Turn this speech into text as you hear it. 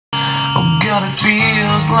God, it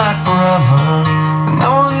feels like forever, but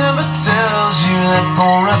no one ever tells you that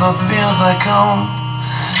forever feels like home.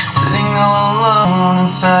 Sitting all alone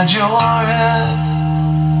inside your head,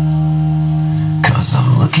 'cause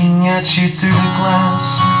I'm looking at you through the glass.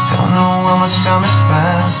 Don't know how much time has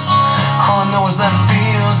passed. All I know is that it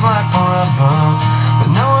feels like forever, but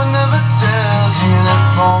no one ever tells you that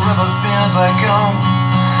forever feels like home.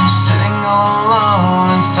 Sitting all alone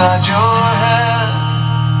inside your head.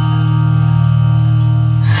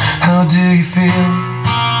 How do you feel?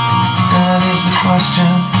 That is the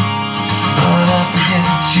question. But I forget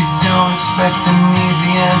you don't expect an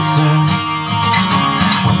easy answer.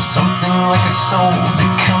 When something like a soul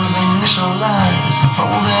becomes initialized and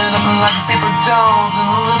folded up like paper dolls and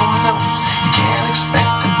little notes, you can't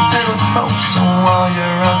expect a bit of hope. So while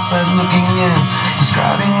you're outside looking in,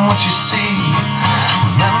 describing what you see,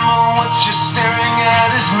 remember what you're staring at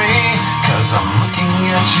is me. 'Cause I'm looking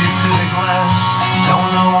at you through the glass. Don't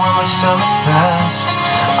know how much time has passed.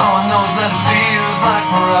 All I know is that it feels like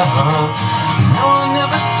forever. No one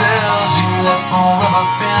ever tells you that forever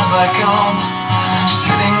feels like home.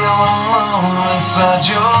 Sitting all alone inside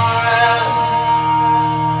your head.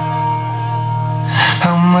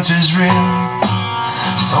 How much is real?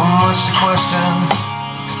 So much to question.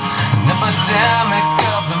 An epidemic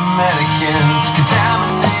of the mannequins,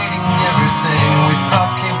 contaminating everything we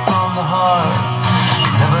thought came from the heart.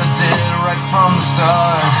 Never did right from the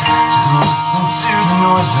start. Just listen to the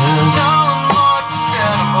noises. No more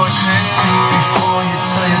scared of voices. Before you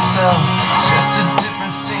tell yourself it's just a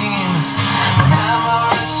different scene, remember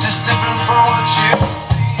it's just different from what you've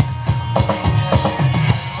seen.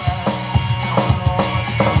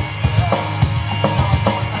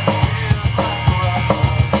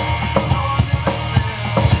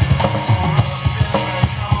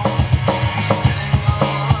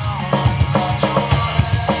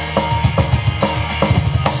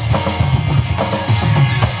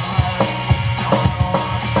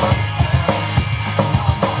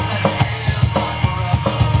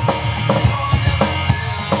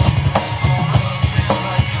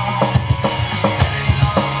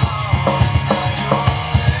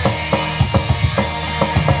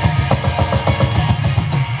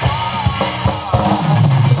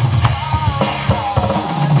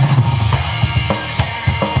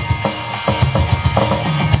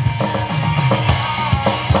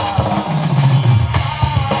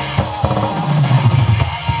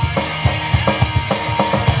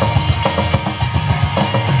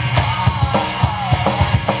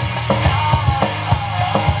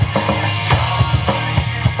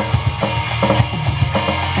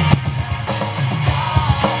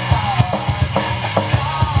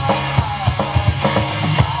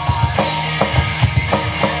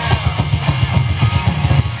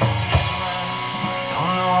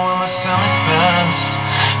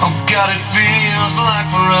 Oh God, it feels like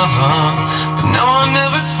forever, but no one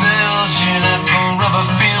ever tells you that forever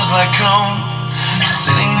feels like home.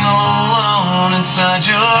 Sitting all alone inside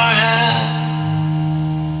your head,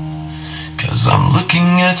 'cause I'm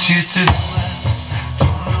looking at you through the